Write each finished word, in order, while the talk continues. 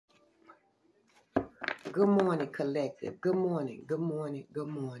Good morning, collective. Good morning. Good morning. Good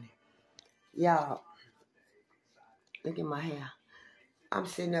morning. Y'all, look at my hair. I'm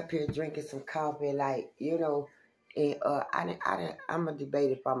sitting up here drinking some coffee, and I'm gonna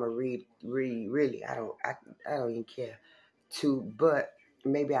debate if I'm gonna read. Really, I don't even care to, but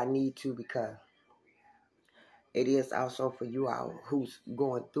maybe I need to because it is also for you all who's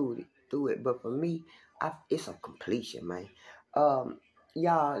going through it. But for me, it's a completion, man. Um,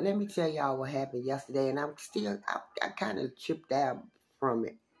 y'all, let me tell y'all what happened yesterday, and I kind of tripped out from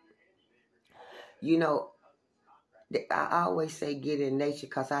it. You know, I always say get in nature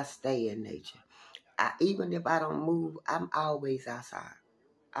because I stay in nature. Even if I don't move, I'm always outside.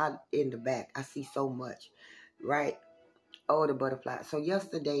 In the back. I see so much, right? Oh, the butterfly. So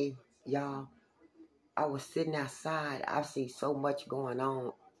yesterday, y'all, I was sitting outside. I see so much going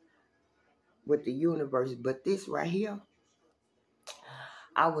on with the universe. But this right here,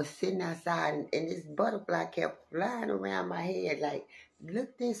 I was sitting outside and this butterfly kept flying around my head like,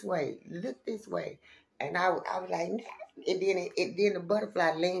 look this way, look this way. And I was like, nah. And then the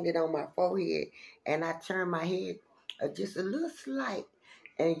butterfly landed on my forehead and I turned my head just a little slight.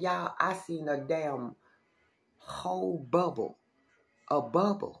 And y'all, I seen a damn whole bubble, a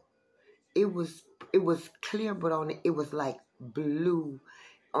bubble. It was clear, but on it was like blue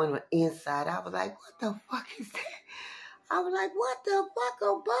on the inside. I was like, what the fuck is that? I was like, what the fuck,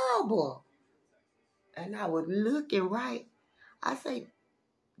 a bubble? And I was looking right. I say,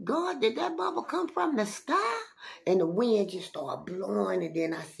 God, did that bubble come from the sky? And the wind just started blowing. And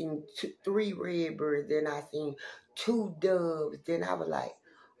then I seen three redbirds. Then I seen two doves. Then I was like,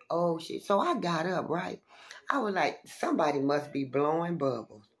 oh, shit. So I got up, right? I was like, somebody must be blowing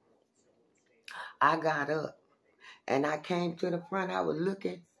bubbles. I got up. And I came to the front. I was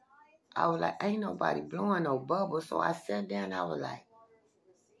looking. I was like, ain't nobody blowing no bubbles. So I sat down. I was like,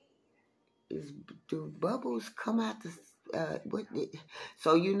 do bubbles come out the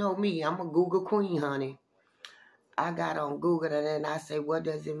so you know me, I'm a Google queen, honey. I got on Google and then I say, what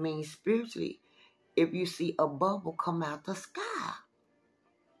does it mean spiritually if you see a bubble come out the sky?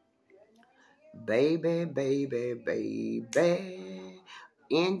 Baby, baby, baby.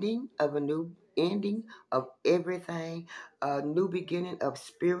 Ending of everything, a new beginning of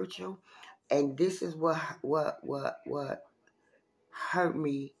spiritual. And this is what hurt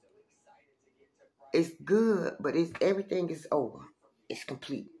me. It's good, but everything is over. It's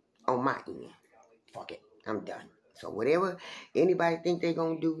complete on my end. Fuck it. I'm done. So whatever anybody think they're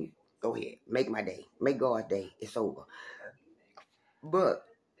going to do, go ahead. Make my day. Make God's day. It's over. But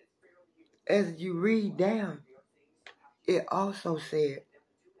as you read down, it also said,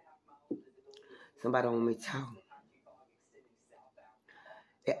 somebody on me talk.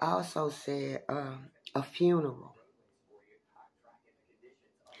 It also said a funeral.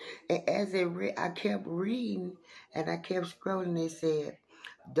 And as I kept reading and I kept scrolling, it said,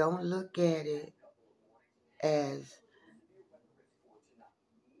 don't look at it as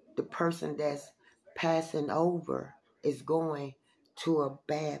the person that's passing over is going to a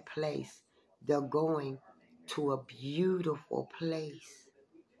bad place. They're going to a beautiful place.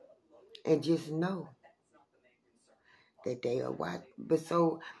 And just know that they are watching. But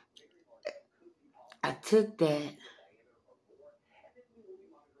so I took that.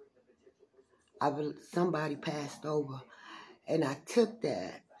 Somebody passed over. And I took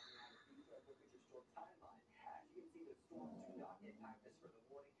that.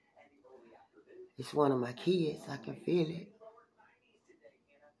 It's one of my kids. I can feel it.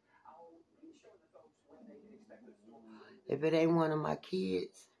 If it ain't one of my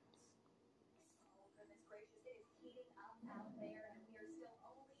kids,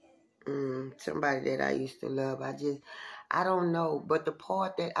 somebody that I used to love, I don't know. But the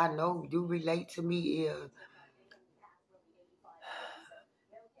part that I know do relate to me is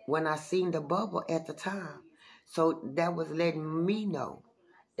when I seen the bubble at the time. So that was letting me know.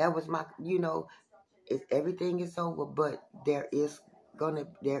 That was my, everything is over, but there is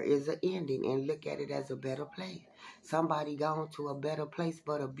an ending, and look at it as a better place. Somebody gone to a better place,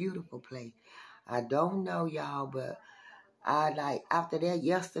 but a beautiful place. I don't know, y'all, but after that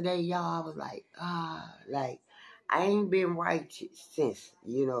yesterday, y'all, I was like, I ain't been right since,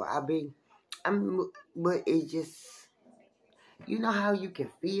 but it's just, you know how you can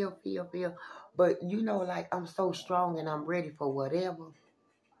feel, but I'm so strong and I'm ready for whatever.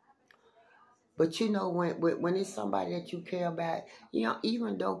 But when it's somebody that you care about,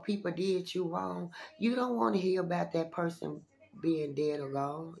 even though people did you wrong, you don't want to hear about that person being dead or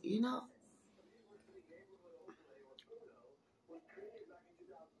gone,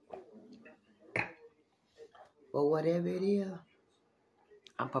 But whatever it is,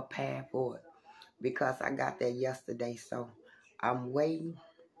 I'm prepared for it. because I got that yesterday. So I'm waiting.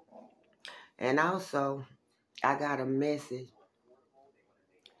 And also, I got a message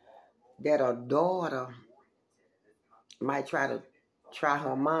that a daughter might try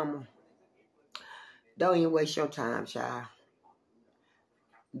her mama. Don't even waste your time, child.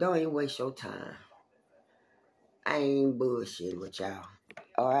 Don't even waste your time. I ain't bullshitting with y'all.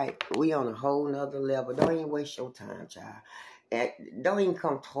 All right? We on a whole nother level. Don't even waste your time, child. And don't even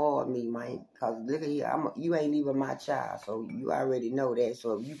come toward me, man. Because look at here, you ain't even my child. So you already know that.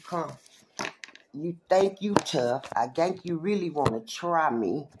 So if you come, you think you tough. I think you really want to try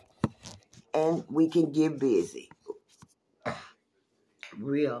me. And we can get busy.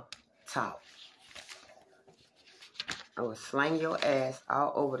 Real talk. I will slang your ass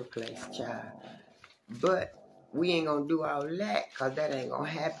all over the place, child. But we ain't gonna do all that, because that ain't gonna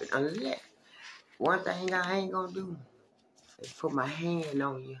happen unless one thing I ain't gonna do is put my hand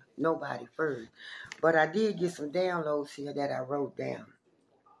on you. Nobody first. But I did get some downloads here that I wrote down.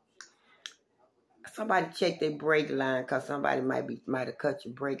 Somebody check their brake line, because somebody might have cut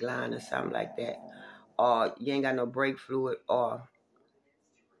your brake line or something like that. Or you ain't got no brake fluid, or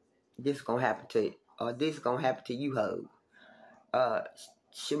this gonna happen to you. Or this gonna happen to you, ho.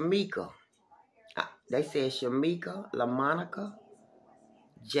 Shamika. They said Shamika, LaMonica,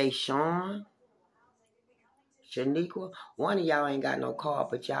 Jay Sean, Shaniqua. One of y'all ain't got no car,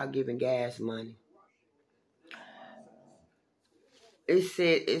 but y'all giving gas money. It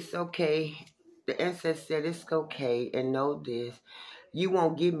said it's okay. The ancestor said it's okay, and know this. You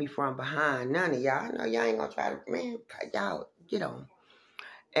won't get me from behind. None of y'all. I know y'all ain't gonna try to, man, y'all, get on.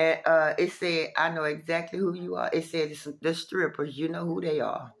 And it said, I know exactly who you are. It said it's the strippers. You know who they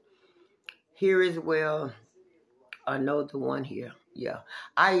are. Here as well. I know the one here. Yeah.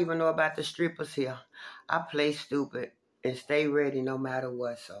 I even know about the strippers here. I play stupid and stay ready no matter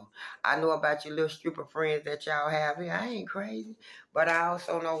what. So I know about your little stripper friends that y'all have here. I ain't crazy. But I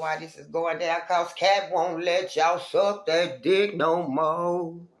also know why this is going down, because Cat won't let y'all suck that dick no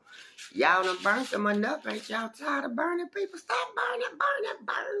more. Y'all done burnt them enough. Ain't y'all tired of burning people? Stop burning.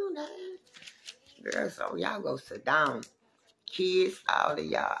 Girl, so y'all go sit down. Kids, all of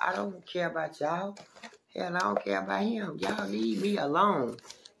y'all. I don't care about y'all. Hell, I don't care about him. Y'all leave me alone.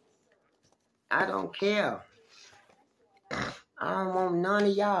 I don't care. I don't want none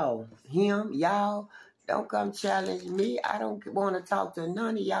of y'all. Him, y'all, don't come challenge me. I don't want to talk to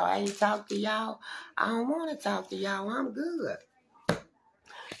none of y'all. I ain't talk to y'all. I don't want to talk to y'all. I'm good.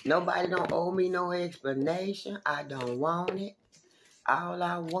 Nobody don't owe me no explanation. I don't want it. All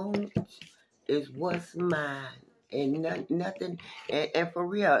I want is what's mine. And nothing, and for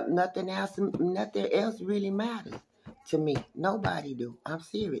real, nothing else really matters to me. Nobody do. I'm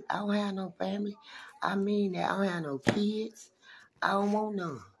serious. I don't have no family. I mean that. I don't have no kids. I don't want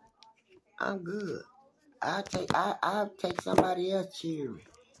none. I'm good. I'll take somebody else cheering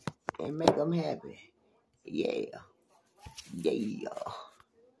and make them happy. Yeah.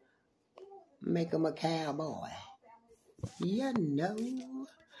 Make them a cowboy. You know.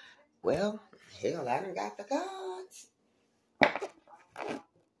 Well, hell, I done got the cards.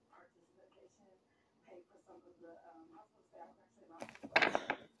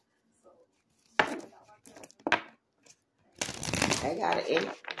 They got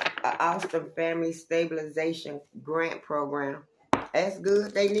an Austin Family Stabilization Grant Program. That's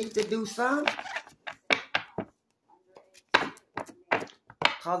good. They need to do something.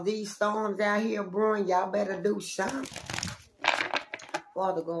 Because these storms out here brewing, y'all better do something.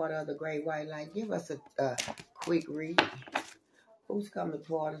 Father God of the Great White Light, give us a quick read. Who's coming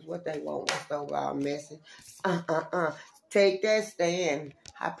toward us? What they want? What's the overall message? Take that stand.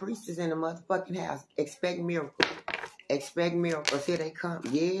 High priestess in the motherfucking house. Expect miracles. Expect miracles. Here they come.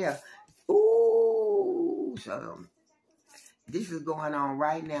 Yeah. Ooh. So this is going on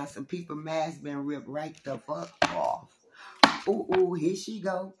right now. Some people masks been ripped right the fuck off. Ooh, here she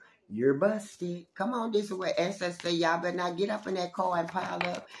go. You're busted. Come on this way. Ancestor, y'all better not get up in that car and pile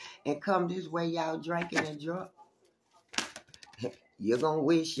up and come this way, y'all drinking and drunk. You're going to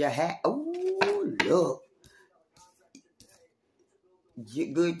wish you had. Ooh, look.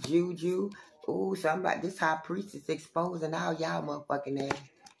 Good juju. Ooh, somebody, this high priest is exposing all y'all motherfucking ass.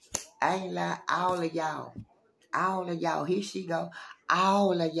 I ain't lying. All of y'all. All of y'all. Here she go.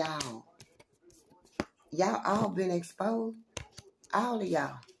 All of y'all. Y'all all been exposed. All of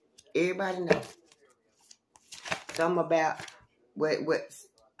y'all. Everybody know. Something about what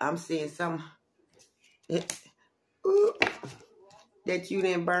I'm seeing some that you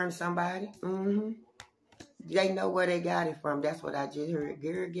didn't burn somebody. They know where they got it from. That's what I just heard.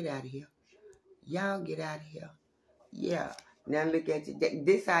 Girl, get out of here. Y'all get out of here. Yeah. Now look at you.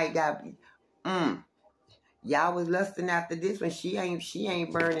 This how you got. Y'all was lusting after this one. She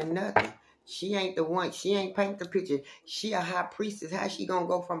ain't burning nothing. She ain't the one. She ain't paint the picture. She a high priestess. How she gonna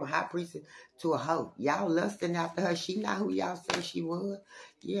go from a high priestess to a hoe? Y'all lusting after her. She not who y'all say she was.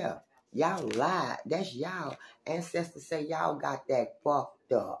 Yeah. Y'all lied. That's y'all. Ancestors say y'all got that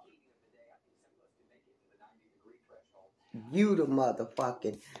fucked up. You the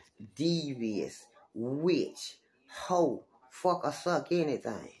motherfucking devious witch, hoe, fuck or suck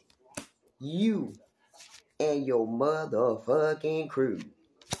anything. You and your motherfucking crew.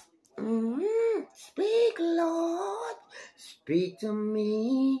 Speak, Lord. Speak to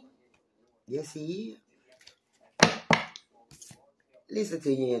me. Yes, he is. Listen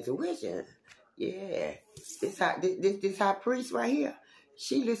to your intuition. Yeah. This high priest right here.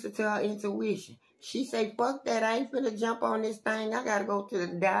 She listened to her intuition. She say, fuck that. I ain't finna jump on this thing. I gotta go to the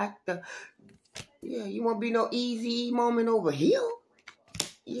doctor. Yeah, you won't be no easy moment over here.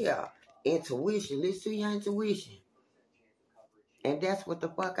 Yeah. Intuition. Listen to your intuition. And that's what the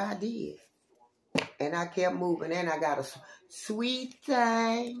fuck I did. And I kept moving. And I got a sweet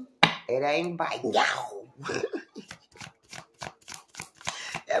thing. It ain't biting. Y'all.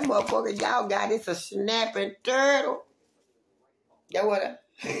 That motherfucker y'all got, it's a snapping turtle. That what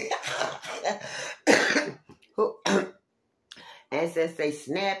Ancestors say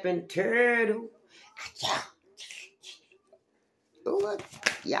snapping turtle. Ooh,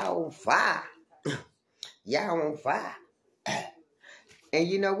 y'all on fire. Y'all on fire. And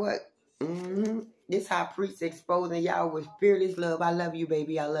you know what? This high priest exposing y'all with fearless love. I love you,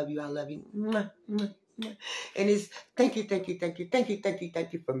 baby. I love you. I love you. And it's thank you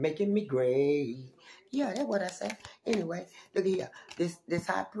for making me great. Yeah, that's what I say. Anyway, look here. This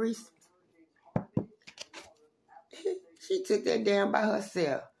high priest, she took that down by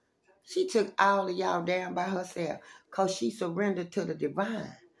herself. She took all of y'all down by herself because she surrendered to the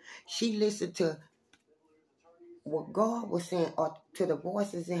divine. She listened to what God was saying or to the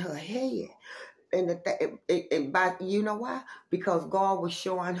voices in her head. And by, you know why? Because God was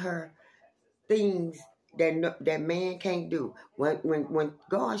showing her things that man can't do. When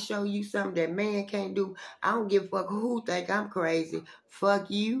God show you something that man can't do, I don't give a fuck who think I'm crazy. Fuck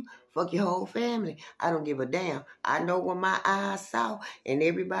you. Fuck your whole family. I don't give a damn. I know what my eyes saw and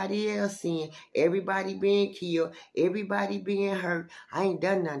everybody else seeing. Everybody being killed. Everybody being hurt. I ain't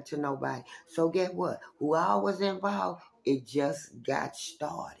done nothing to nobody. So guess what? Who I was involved, it just got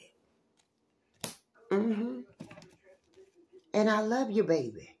started. And I love you,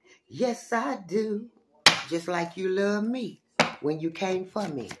 baby. Yes, I do. Just like you love me when you came for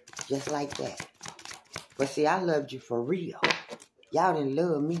me. Just like that. But see, I loved you for real. Y'all didn't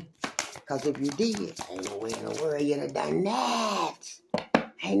love me. Because if you did, ain't no way in the world you'd have done that.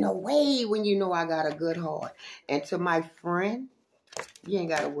 Ain't no way when you know I got a good heart. And to my friend, you ain't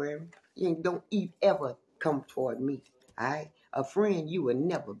got to worry. Don't ever come toward me. All right? A friend you will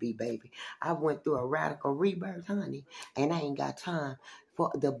never be, baby. I went through a radical rebirth, honey. And I ain't got time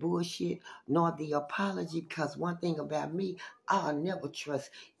for the bullshit nor the apology. Because one thing about me, I'll never trust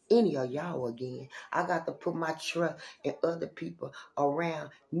any of y'all again. I got to put my trust in other people around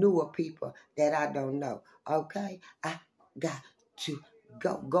newer people that I don't know. Okay? I got to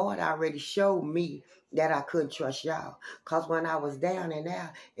go. God already showed me that I couldn't trust y'all. Because when I was down and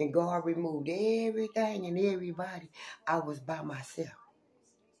out and God removed everything and everybody, I was by myself.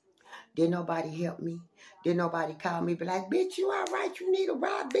 Didn't nobody help me. Didn't nobody call me, be like, bitch, you all right? You need a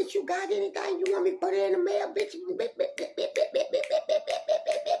ride? Bitch, you got anything? You want me to put it in the mail? Bitch,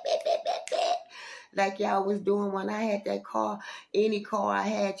 like y'all was doing when I had that car. Any car I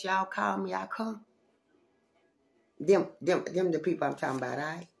had, y'all call me, I come. Them the people I'm talking about, all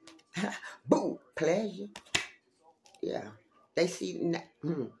right? Boo, pleasure. Yeah. They see,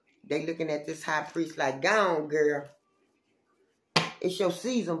 they looking at this high priest like, gone, girl. It's your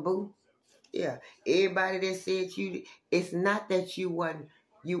season, boo. Yeah. Everybody that said you, it's not that you wasn't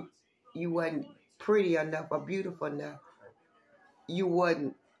pretty enough or beautiful enough. You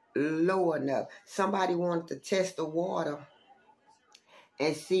wasn't low enough. Somebody wanted to test the water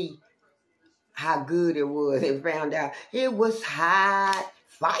and see how good it was and found out it was hot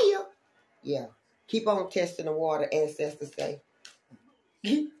fire. Yeah. Keep on testing the water, ancestors say.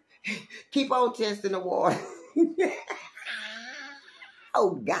 Keep on testing the water.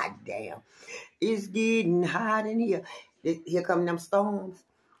 Oh, goddamn. It's getting hot in here. Here come them storms.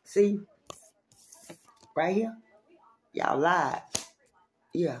 See? Right here. Y'all lied.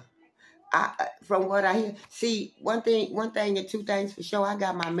 Yeah. From what I hear, see, one thing and two things for sure. I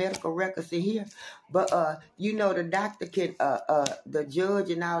got my medical records in here, but you know, the doctor can, the judge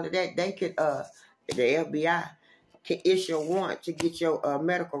and all of that, they could, the FBI can issue a warrant to get your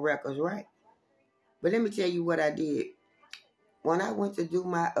medical records, right? But let me tell you what I did. When I went to do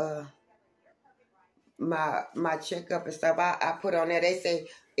my my checkup and stuff, I put on there, they say,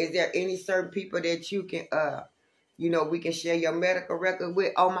 is there any certain people that you can we can share your medical record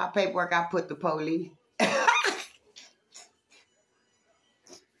with? On my paperwork I put the police.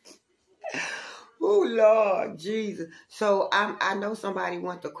 Oh Lord Jesus. So I know somebody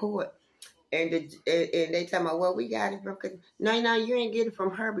went to court and they tell me, well, we got it from, no, you ain't get it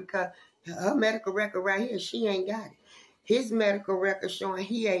from her because her medical record right here, she ain't got it. His medical record showing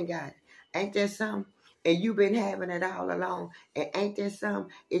he ain't got it. Ain't that something? And you been having it all along. And ain't that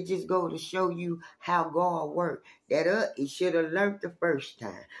something? It just go to show you how God work. That he should have learned the first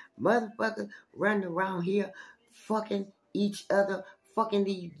time. Motherfuckers running around here fucking each other, fucking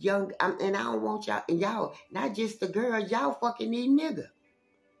these young, and I don't want y'all, not just the girls, y'all fucking these niggas.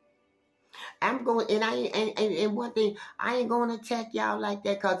 I'm going, and one thing, I ain't going to attack y'all like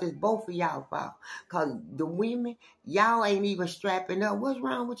that because it's both of y'all fault. Because the women, y'all ain't even strapping up. What's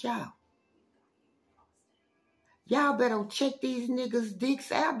wrong with y'all? Y'all better check these niggas'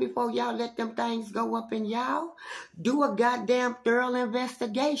 dicks out before y'all let them things go up in y'all. Do a goddamn thorough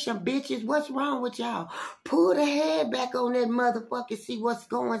investigation, bitches. What's wrong with y'all? Pull the head back on that motherfucker, see what's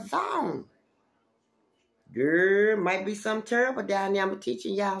going on. Girl, might be something terrible down there. I'm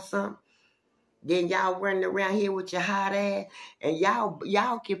teaching y'all something. Then y'all running around here with your hot ass, and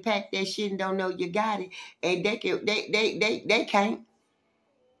y'all can pack that shit and don't know you got it, and they can't.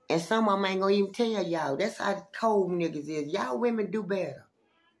 And some of them ain't gonna even tell y'all. That's how the cold niggas is. Y'all women do better.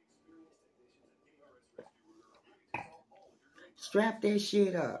 Strap that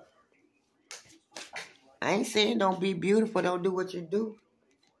shit up. I ain't saying don't be beautiful, don't do what you do.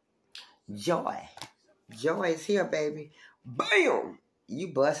 Joy. Joy is here, baby. Bam! You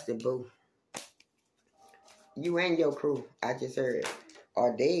busted, boo. You and your crew, I just heard.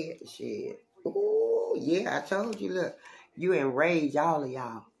 Are dead. Shit. Ooh, yeah, I told you, look. You enrage all of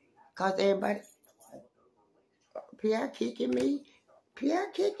y'all. Cause everybody, Pierre kicking me.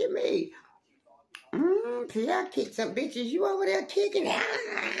 Pierre kicking me. Pierre kicked some bitches. You over there kicking.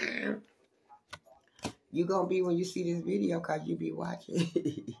 You gonna be when you see this video cause you be watching.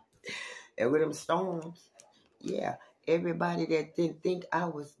 And with them storms, yeah. Everybody that didn't think I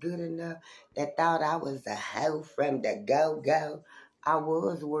was good enough, that thought I was a hoe from the go-go, I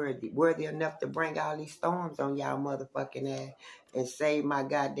was worthy enough to bring all these storms on y'all motherfucking ass and save my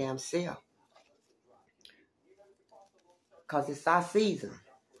goddamn self. Because it's our season.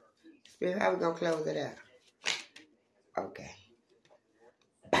 Spirit, how we going to close it out? Okay.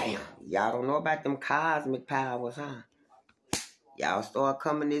 Bam. Y'all don't know about them cosmic powers, huh? Y'all start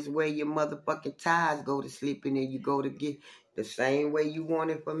coming this way, your motherfucking ties go to sleeping and you go to get the same way you want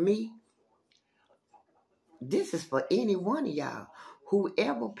it for me. This is for any one of y'all.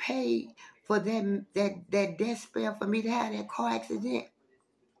 Whoever paid for that death spell for me to have that car accident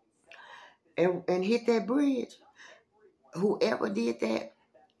and hit that bridge, whoever did that,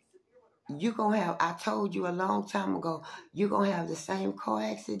 you gonna have, I told you a long time ago, you gonna have the same car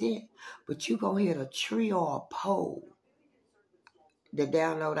accident, but you gonna hit a tree or a pole. The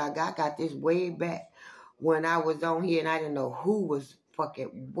download I got this way back when I was on here and I didn't know who was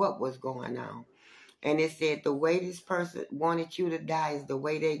fucking, what was going on. And it said the way this person wanted you to die is the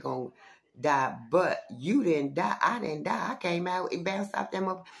way they gonna die. But you didn't die. I didn't die. I came out and bounced off them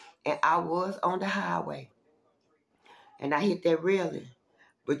up, and I was on the highway. And I hit that railing.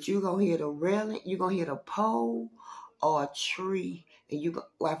 But you gonna hit a railing, you gonna hit a pole or a tree, and you go.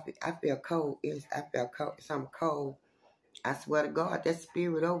 Well, I feel cold. I felt cold. Something cold. I swear to God, that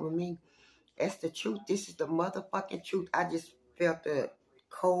spirit over me. That's the truth. This is the motherfucking truth. I just felt the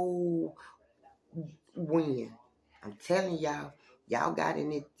cold wind. I'm telling y'all, y'all got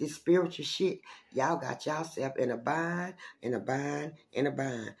in this spiritual shit. Y'all got yourself in a bind, in a bind, in a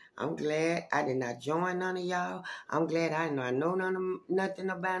bind. I'm glad I did not join none of y'all. I'm glad I know nothing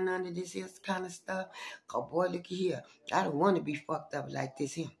about none of this kind of stuff. Cause boy, look here. I don't want to be fucked up like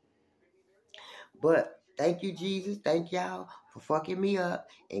this here. But thank you, Jesus. Thank y'all for fucking me up.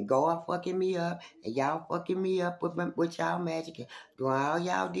 And God fucking me up. And y'all fucking me up with y'all magic. And doing all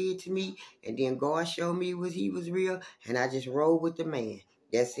y'all did to me. And then God showed me he was real. And I just rolled with the man.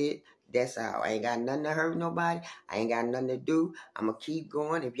 That's it. That's all. I ain't got nothing to hurt nobody. I ain't got nothing to do. I'm going to keep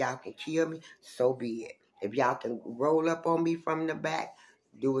going. If y'all can kill me, so be it. If y'all can roll up on me from the back,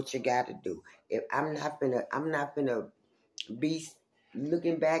 do what you got to do. If I'm not finna be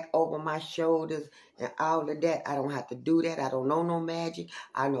looking back over my shoulders and all of that. I don't have to do that. I don't know no magic.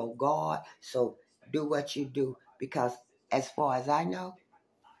 I know God. So do what you do. Because as far as I know,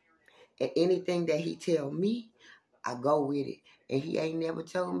 and anything that he tell me, I go with it. And he ain't never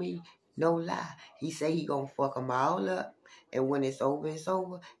told me No lie. He say he gonna fuck them all up. And when it's over, it's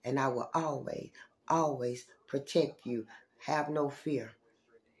over. And I will always, always protect you. Have no fear.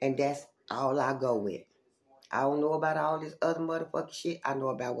 And that's all I go with. I don't know about all this other motherfucking shit. I know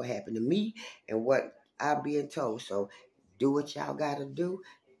about what happened to me and what I'm being told. So do what y'all gotta do.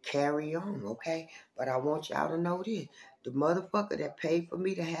 Carry on, okay? But I want y'all to know this. The motherfucker that paid for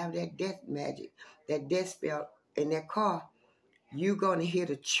me to have that death magic, that death spell in that car, you gonna hit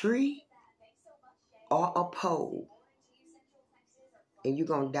a tree or a pole. And you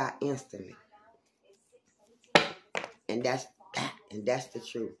gonna die instantly. And that's the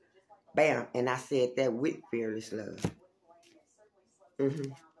truth. Bam. And I said that with fearless love.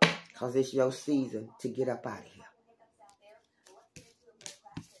 Because it's your season to get up out of here.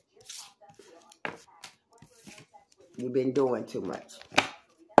 You've been doing too much.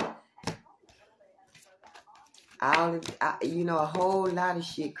 A whole lot of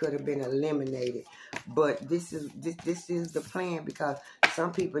shit could have been eliminated. But this is the plan, because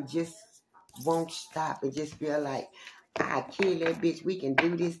some people just won't stop and just feel like, I kill that bitch. We can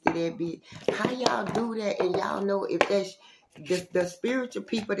do this to that bitch. How y'all do that? And y'all know if that's the spiritual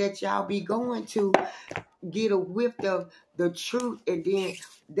people that y'all be going to get a whiff of the truth, and then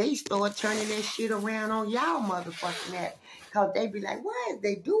they start turning that shit around on y'all motherfucking ass. Because they be like, why is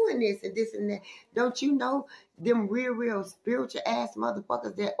they doing this and this and that? Don't you know them real spiritual ass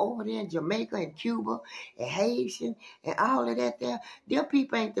motherfuckers that over there in Jamaica and Cuba and Haitian and all of that there? Them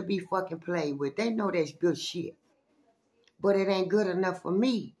people ain't to be fucking played with. They know that's good shit. But it ain't good enough for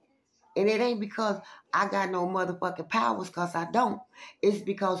me. And it ain't because I got no motherfucking powers, because I don't. It's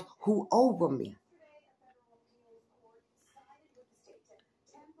because who over me.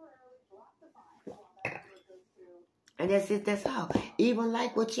 And that's it, that's all. Even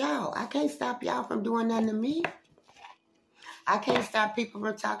like with y'all, I can't stop y'all from doing nothing to me. I can't stop people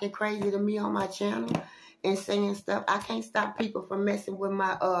from talking crazy to me on my channel and saying stuff. I can't stop people from messing with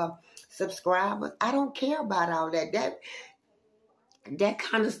my subscribers. I don't care about all that. That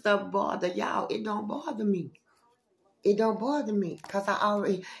kind of stuff bother y'all. It don't bother me. It don't bother me. Because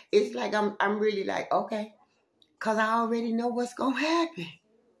it's like I'm really like, okay. Because I already know what's going to happen.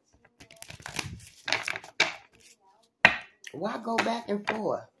 Why go back and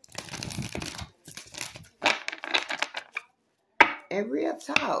forth? And real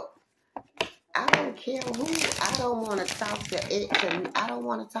talk, I don't care who. I don't want to talk to it. I don't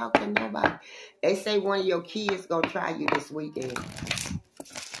want to talk to nobody. They say one of your kids going to try you this weekend.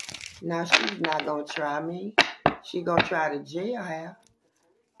 Now, she's not going to try me. She going to try to jailhouse.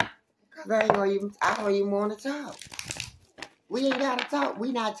 Because I don't even want to talk. We ain't got to talk.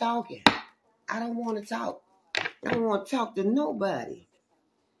 We not talking. I don't want to talk. I don't want to talk to nobody.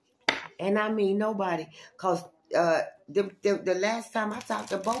 And I mean nobody. Because the last time I talked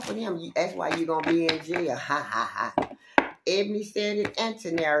to both of them, that's why you're going to be in jail. Ha, ha, ha. Ebony said it and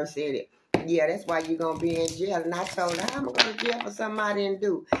Tanara said it. Yeah, that's why you're going to be in jail. And I told her, I'm going to jail for something I didn't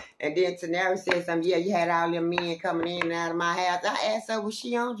do. And then Tanara said something, yeah, you had all them men coming in and out of my house. I asked her, was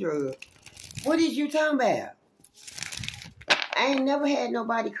she on drugs? What is you talking about? I ain't never had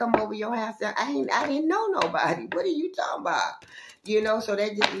nobody come over your house. I didn't know nobody. What are you talking about? You know, so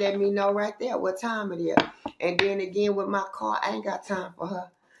that just let me know right there what time it is. And then again with my car, I ain't got time for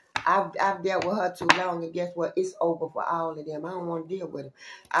her. I've dealt with her too long, and guess what? It's over for all of them. I don't want to deal with them.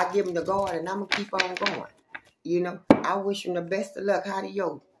 I give them the guard, and I'm going to keep on going. You know, I wish them the best of luck. How do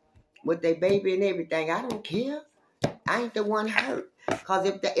you? With their baby and everything. I don't care. I ain't the one hurt.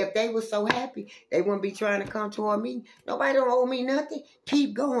 Because if they were so happy, they wouldn't be trying to come toward me. Nobody don't owe me nothing.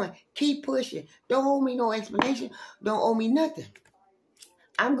 Keep going. Keep pushing. Don't owe me no explanation. Don't owe me nothing.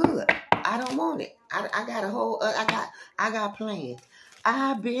 I'm good. I don't want it. I got a whole, I got plans.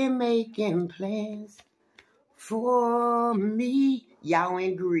 I've been making plans for me. Y'all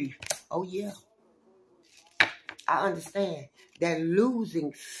in grief. Oh, yeah. I understand that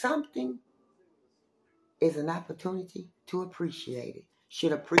losing something is an opportunity to appreciate it.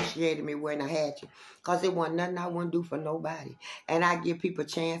 Should appreciated me when I had you. Because it wasn't nothing I wouldn't do for nobody. And I give people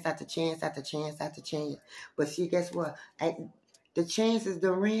chance after chance after chance after chance. But see, guess what? The chances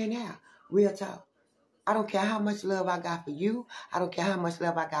done ran out. Real talk. I don't care how much love I got for you. I don't care how much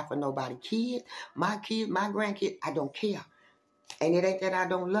love I got for nobody. Kids, my grandkids, I don't care. And it ain't that I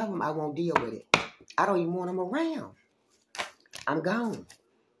don't love them. I won't deal with it. I don't even want them around. I'm gone.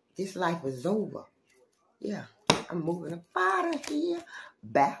 This life is over. Yeah. I'm moving up out of here.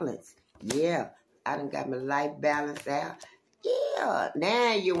 Balance. Yeah. I done got my life balanced out. Yeah.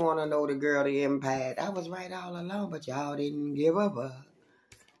 Now you want to know the girl, the empire. I was right all along, but y'all didn't give up.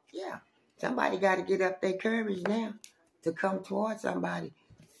 Yeah. Somebody got to get up their courage now to come towards somebody.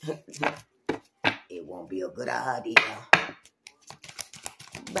 It won't be a good idea.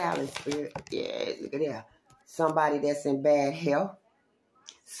 Balance, spirit. Yeah, look at that. Somebody that's in bad health.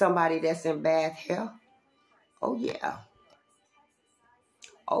 Somebody that's in bad health. Oh, yeah.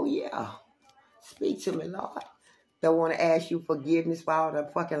 Oh, yeah. Speak to me, Lord. They want to ask you forgiveness for all the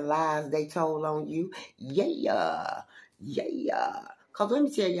fucking lies they told on you. Yeah. Yeah. Because let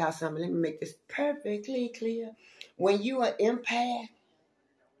me tell y'all something. Let me make this perfectly clear. When you are empath,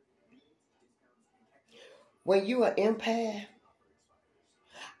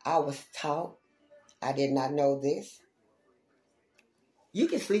 I was taught, I did not know this. You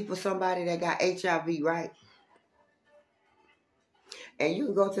can sleep with somebody that got HIV, right? And you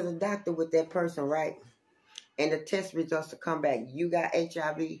can go to the doctor with that person, right? And the test results to come back. You got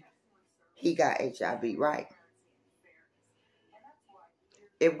HIV, he got HIV, right?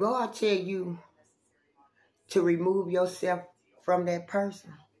 If God tell you to remove yourself from that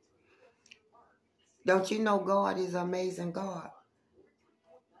person, don't you know God is an amazing God?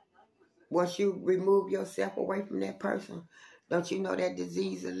 Once you remove yourself away from that person, don't you know that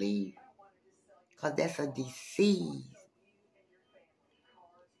disease will leave? Because that's a disease.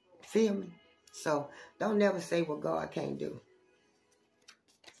 Feel me? So don't never say what God can't do.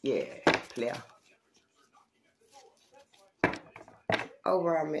 Yeah, clear.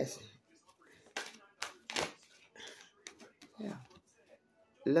 Overall message. Yeah.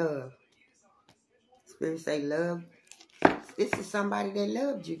 Love. Spirit say love. This is somebody that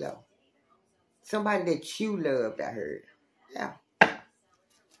loved you, though. Somebody that you loved, I heard. Yeah.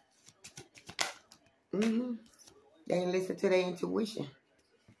 Mm-hmm. They didn't listen to their intuition.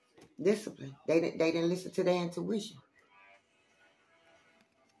 Discipline. They didn't listen to their intuition.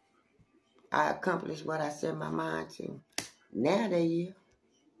 I accomplished what I set my mind to. Now they here.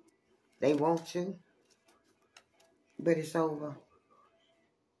 They want to. But it's over.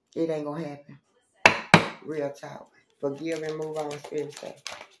 It ain't gonna happen. Real talk. Forgive and move on, Spirit say.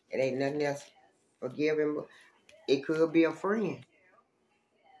 It ain't nothing else. Forgive and move. It could be a friend.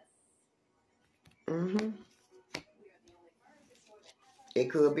 Mm-hmm. It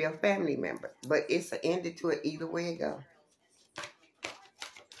could be a family member. But it's an ending to it either way it go.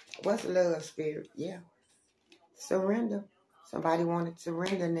 What's love, Spirit? Yeah. Surrender. Somebody wanted to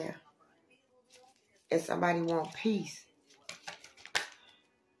surrender now. And somebody want peace.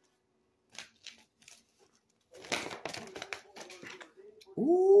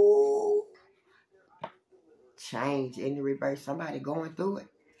 Ooh. Change in the reverse. Somebody going through it.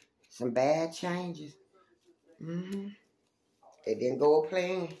 Some bad changes. Mm-hmm. It didn't go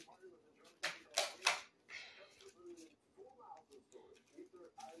plan.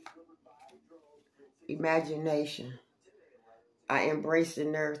 Imagination. I embrace the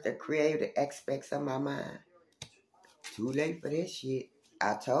nerves that creative aspects of my mind. Too late for this shit.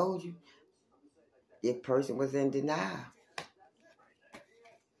 I told you. This person was in denial.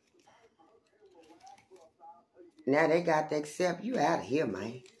 Now they got to accept you out of here,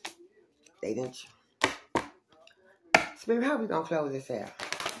 man. They didn't. Spirit, how we gonna close this out?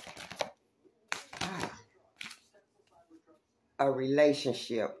 A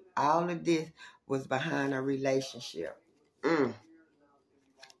relationship. All of this was behind a relationship.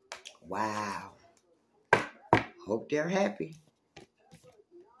 Wow. Hope they're happy.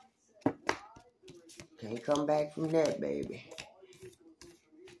 Can't come back from that, baby.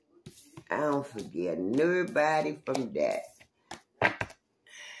 I don't forget nobody from that.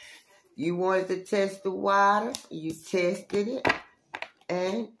 You wanted to test the water, you tested it,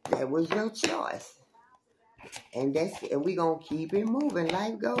 and that was your choice. And we gonna keep it moving.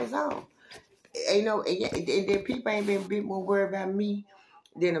 Life goes on. And then people ain't been a bit more worried about me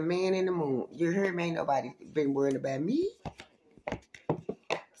than a man in the moon. You heard me? Ain't nobody been worried about me.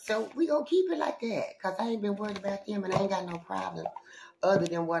 So we gonna keep it like that, because I ain't been worried about them, and I ain't got no problem other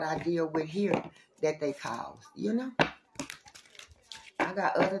than what I deal with here that they cause, you know? I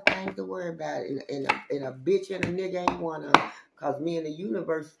got other things to worry about, and a bitch and a nigga ain't one of them, because me and the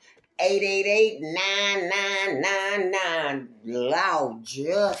universe, 888-9999, loud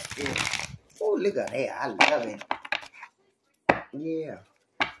justice. Oh, look at that. I love it. Yeah.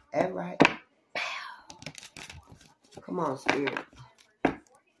 That's right. Come on, Spirit.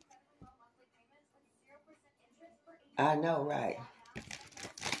 I know, right?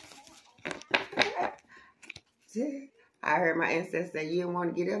 I heard my ancestors say you didn't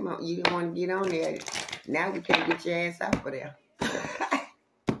want to get up, you didn't want to get on there. Now we can't get your ass off of there.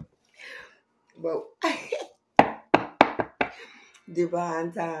 But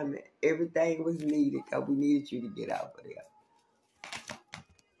divine timing, everything was needed because we needed you to get off of there.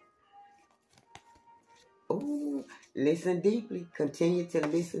 Ooh, Listen deeply. Continue to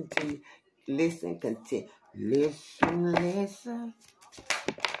listen to. Listen. Continue. Listen. Listen.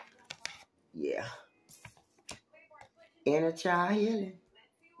 Yeah. Inner child healing.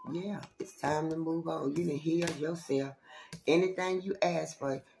 Yeah. It's time to move on. You done healed yourself. Anything you ask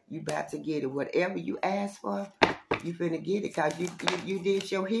for, you about to get it. Whatever you ask for, you finna get it because you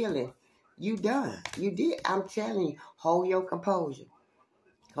did your healing. You done. You did. I'm telling you, hold your composure.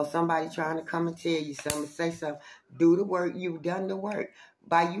 Because somebody trying to come and tell you something, say something. Do the work. You've done the work.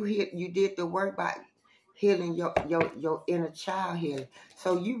 You did the work by healing your inner child healing.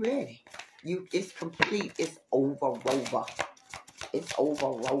 So you ready. It's complete. It's over. It's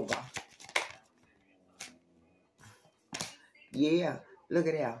over. Yeah. Look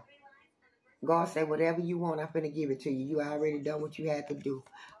at that. God said, whatever you want, I'm finna give it to you. You already done what you had to do.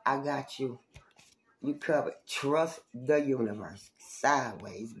 I got you. You covered. Trust the universe.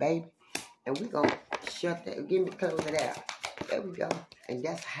 Sideways, baby. And we're going to shut that. Close it out. There we go. And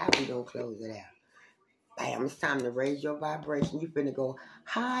that's how we going to close it out. Bam. It's time to raise your vibration. You finna go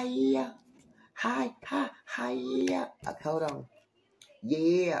higher. Higher. Hold on.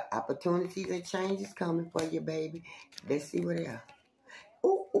 Yeah. Opportunities and changes coming for you, baby. Let's see what they are.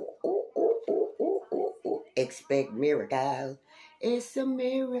 Ooh. Expect miracles. It's a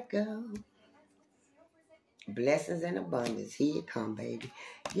miracle. Blessings and abundance. Here it come, baby.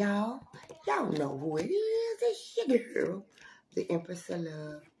 Y'all know who it is. It's your girl, the Empress of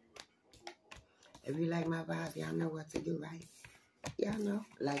Love. If you like my vibes, y'all know what to do, right? Y'all know.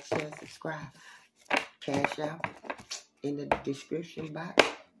 Like, share, subscribe. Cash out in the description box.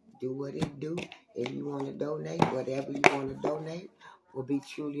 Do what it do. If you want to donate, whatever you want to donate will be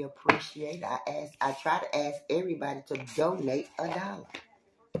truly appreciated. I try to ask everybody to donate $1.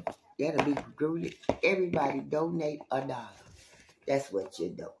 That'll be grueling. Everybody donate $1. That's what you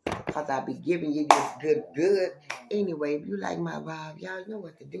do. Because I'll be giving you this good. Anyway, if you like my vibe, y'all know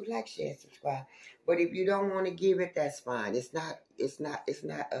what to do. Like, share, subscribe. But if you don't want to give it, that's fine. It's not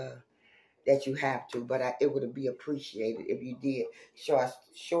that you have to, but it would be appreciated if you did.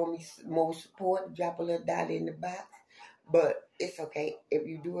 Show me more support. Drop a little $1 in the box. But it's okay. If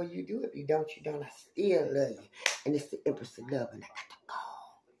you do it, you do. If you don't, you don't. I still love you. And it's the Empress of Love. And I got